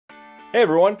Hey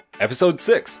everyone, episode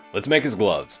 6. Let's make his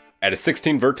gloves. Add a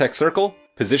 16 vertex circle,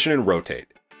 position and rotate.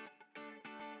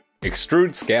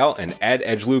 Extrude, scale, and add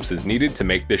edge loops as needed to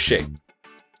make this shape.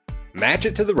 Match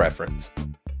it to the reference.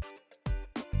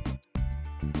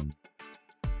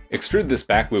 Extrude this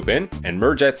back loop in and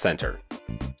merge at center.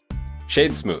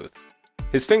 Shade smooth.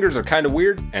 His fingers are kind of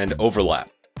weird and overlap.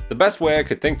 The best way I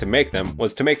could think to make them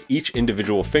was to make each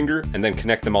individual finger and then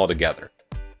connect them all together.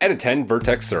 Add a 10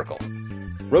 vertex circle.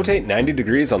 Rotate 90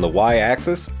 degrees on the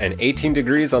y-axis and 18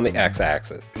 degrees on the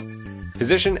x-axis.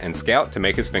 Position and scale to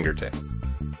make his fingertip.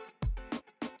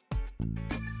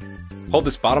 Hold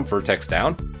this bottom vertex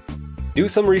down. Do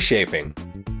some reshaping.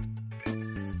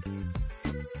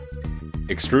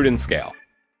 Extrude and scale.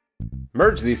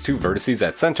 Merge these two vertices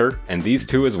at center and these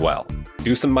two as well.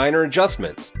 Do some minor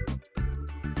adjustments.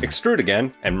 Extrude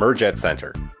again and merge at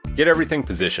center. Get everything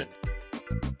positioned.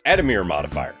 Add a mirror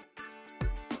modifier.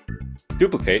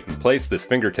 Duplicate and place this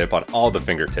fingertip on all the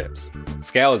fingertips.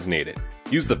 Scale as needed.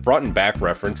 Use the front and back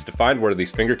reference to find where these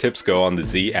fingertips go on the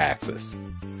Z-axis.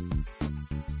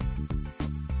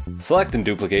 Select and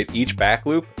duplicate each back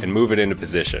loop and move it into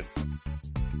position.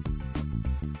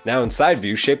 Now in side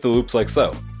view, shape the loops like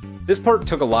so. This part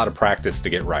took a lot of practice to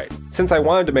get right, since I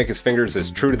wanted to make his fingers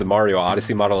as true to the Mario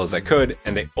Odyssey model as I could,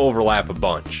 and they overlap a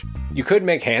bunch. You could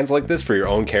make hands like this for your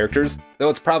own characters,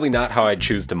 though it's probably not how I'd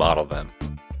choose to model them.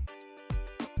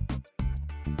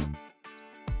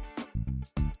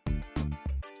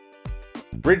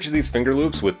 Bridge these finger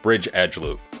loops with bridge edge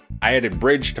loop. I added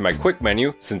bridge to my quick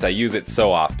menu since I use it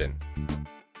so often.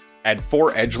 Add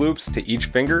 4 edge loops to each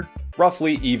finger,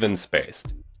 roughly even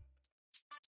spaced.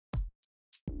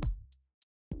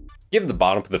 Give the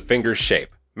bottom of the finger shape,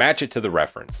 match it to the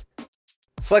reference.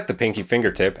 Select the pinky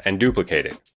fingertip and duplicate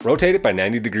it. Rotate it by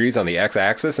 90 degrees on the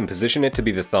x-axis and position it to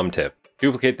be the thumb tip.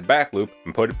 Duplicate the back loop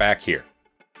and put it back here.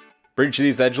 Bridge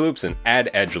these edge loops and add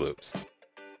edge loops.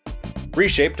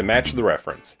 Reshape to match the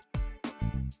reference.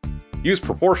 Use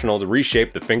proportional to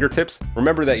reshape the fingertips.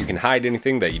 Remember that you can hide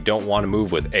anything that you don't want to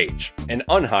move with H, and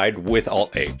unhide with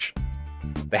Alt-H.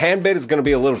 The hand bit is going to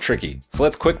be a little tricky, so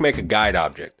let's quick make a guide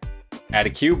object. Add a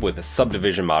cube with a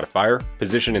subdivision modifier,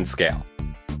 position and scale.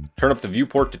 Turn up the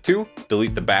viewport to 2,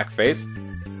 delete the back face.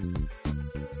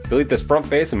 Delete this front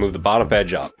face and move the bottom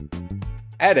edge up.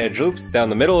 Add edge loops down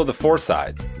the middle of the 4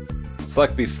 sides.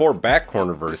 Select these 4 back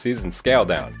corner vertices and scale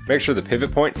down. Make sure the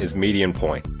pivot point is median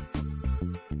point.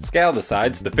 Scale the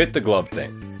sides to fit the glove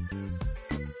thing.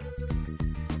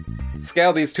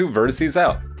 Scale these 2 vertices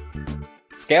out.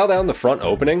 Scale down the front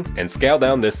opening and scale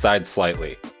down this side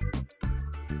slightly.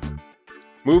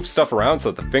 Move stuff around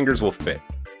so that the fingers will fit.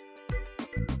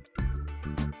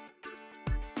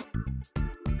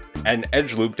 Add an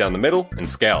edge loop down the middle and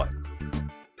scale it.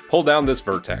 Pull down this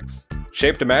vertex.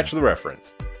 Shape to match the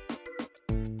reference.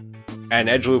 Add an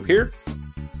edge loop here.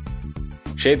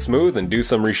 Shade smooth and do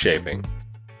some reshaping.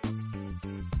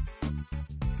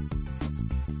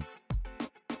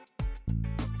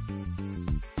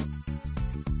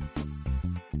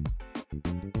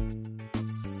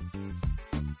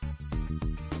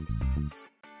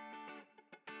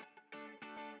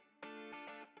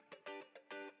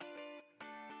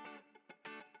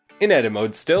 In edit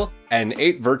mode still, add an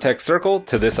 8 vertex circle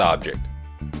to this object.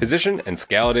 Position and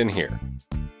scale it in here.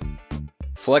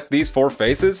 Select these 4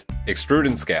 faces, extrude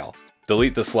and scale.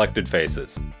 Delete the selected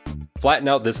faces. Flatten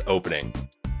out this opening.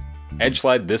 Edge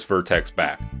slide this vertex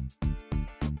back.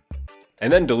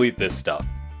 And then delete this stuff.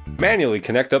 Manually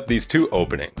connect up these 2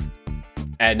 openings.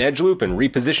 Add an edge loop and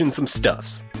reposition some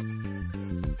stuffs.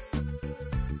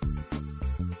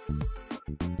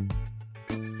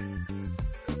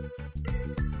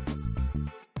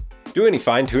 Do any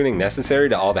fine-tuning necessary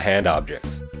to all the hand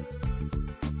objects.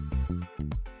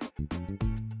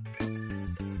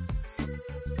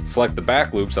 Select the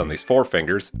back loops on these 4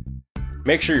 fingers.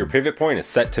 Make sure your pivot point is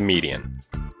set to median.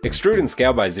 Extrude and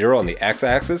scale by 0 on the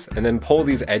x-axis and then pull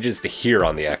these edges to here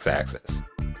on the x-axis.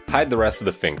 Hide the rest of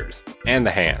the fingers, and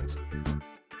the hands.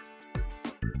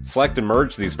 Select and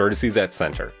merge these vertices at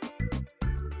center.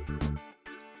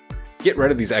 Get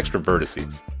rid of these extra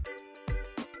vertices.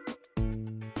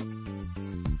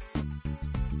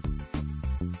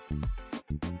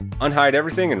 Unhide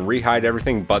everything and rehide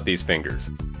everything but these fingers.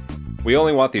 We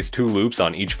only want these 2 loops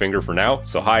on each finger for now,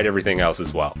 so hide everything else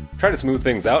as well. Try to smooth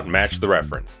things out and match the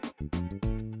reference.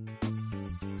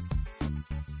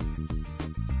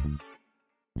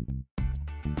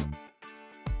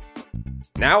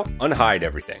 Now, unhide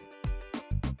everything.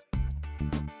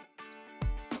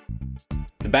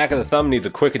 The back of the thumb needs a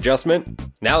quick adjustment.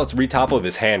 Now let's retopple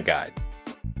this hand guide.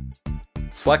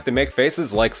 Select and make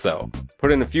faces like so.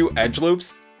 Put in a few edge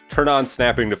loops. turn on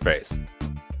snapping to face.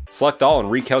 Select all and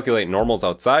recalculate normals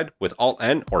outside with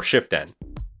Alt-N or Shift-N.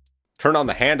 Turn on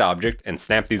the hand object and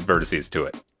snap these vertices to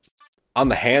it. On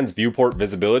the hand's viewport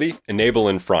visibility, enable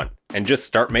in front, and just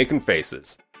start making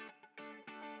faces.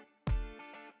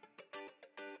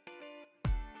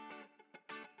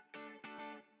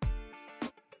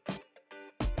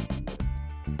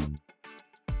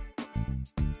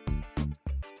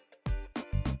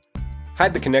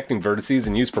 Hide the connecting vertices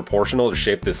and use proportional to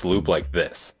shape this loop like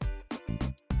this.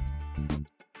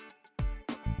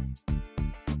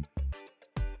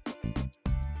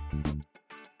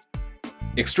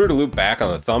 Extrude a loop back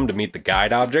on the thumb to meet the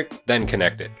guide object, then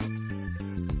connect it.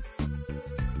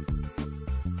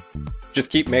 Just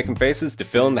keep making faces to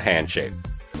fill in the hand shape.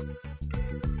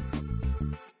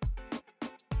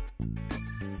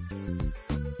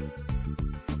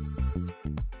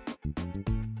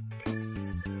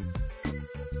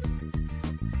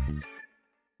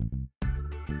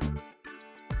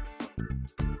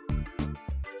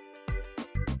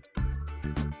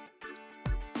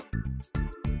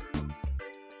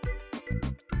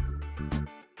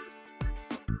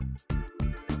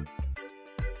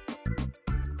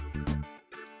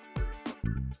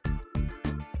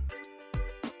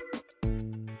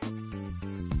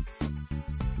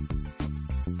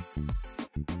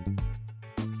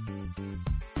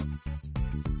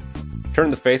 Turn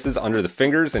the faces under the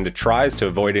fingers into tries to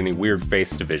avoid any weird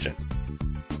face division.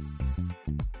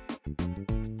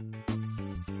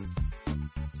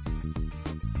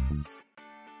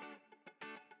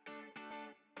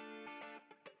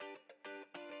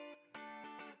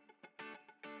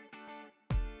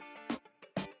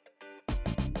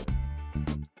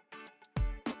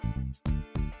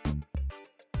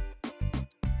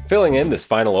 Filling in this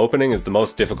final opening is the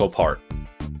most difficult part.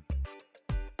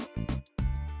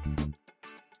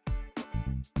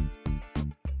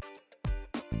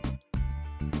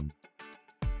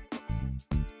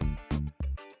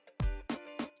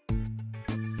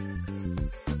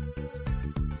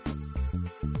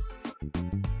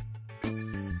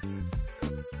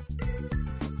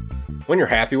 When you're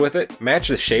happy with it, match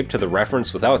the shape to the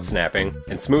reference without snapping,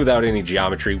 and smooth out any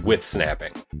geometry with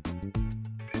snapping.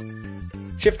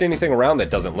 Shift anything around that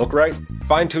doesn't look right,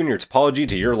 fine-tune your topology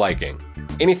to your liking.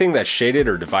 Anything that's shaded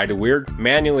or divided weird,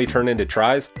 manually turn into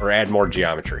tries or add more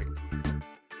geometry.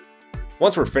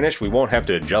 Once we're finished, we won't have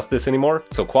to adjust this anymore,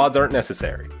 so quads aren't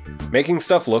necessary. Making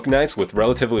stuff look nice with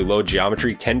relatively low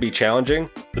geometry can be challenging.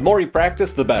 The more you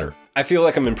practice, the better. I feel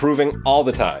like I'm improving all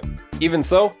the time. Even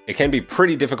so, it can be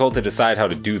pretty difficult to decide how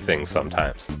to do things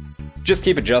sometimes. Just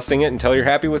keep adjusting it until you're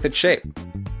happy with its shape.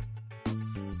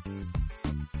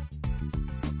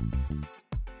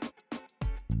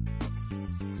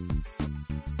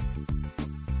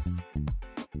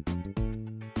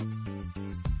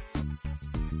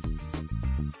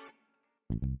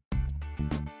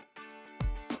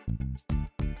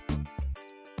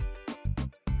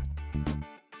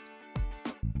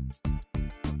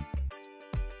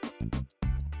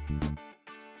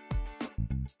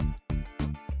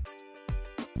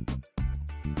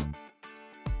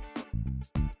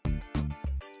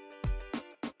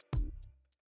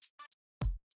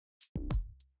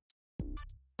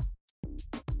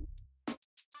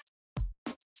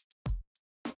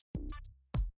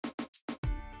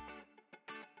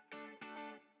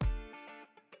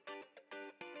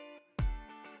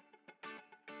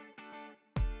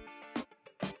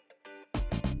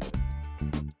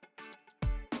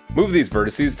 Move these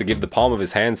vertices to give the palm of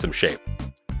his hand some shape.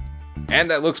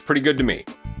 And that looks pretty good to me.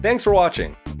 Thanks for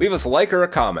watching. Leave us a like or a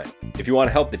comment. If you want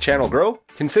to help the channel grow,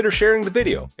 consider sharing the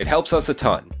video. It helps us a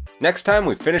ton. Next time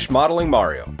we finish modeling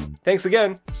Mario. Thanks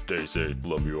again. Stay safe,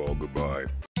 love you all, goodbye.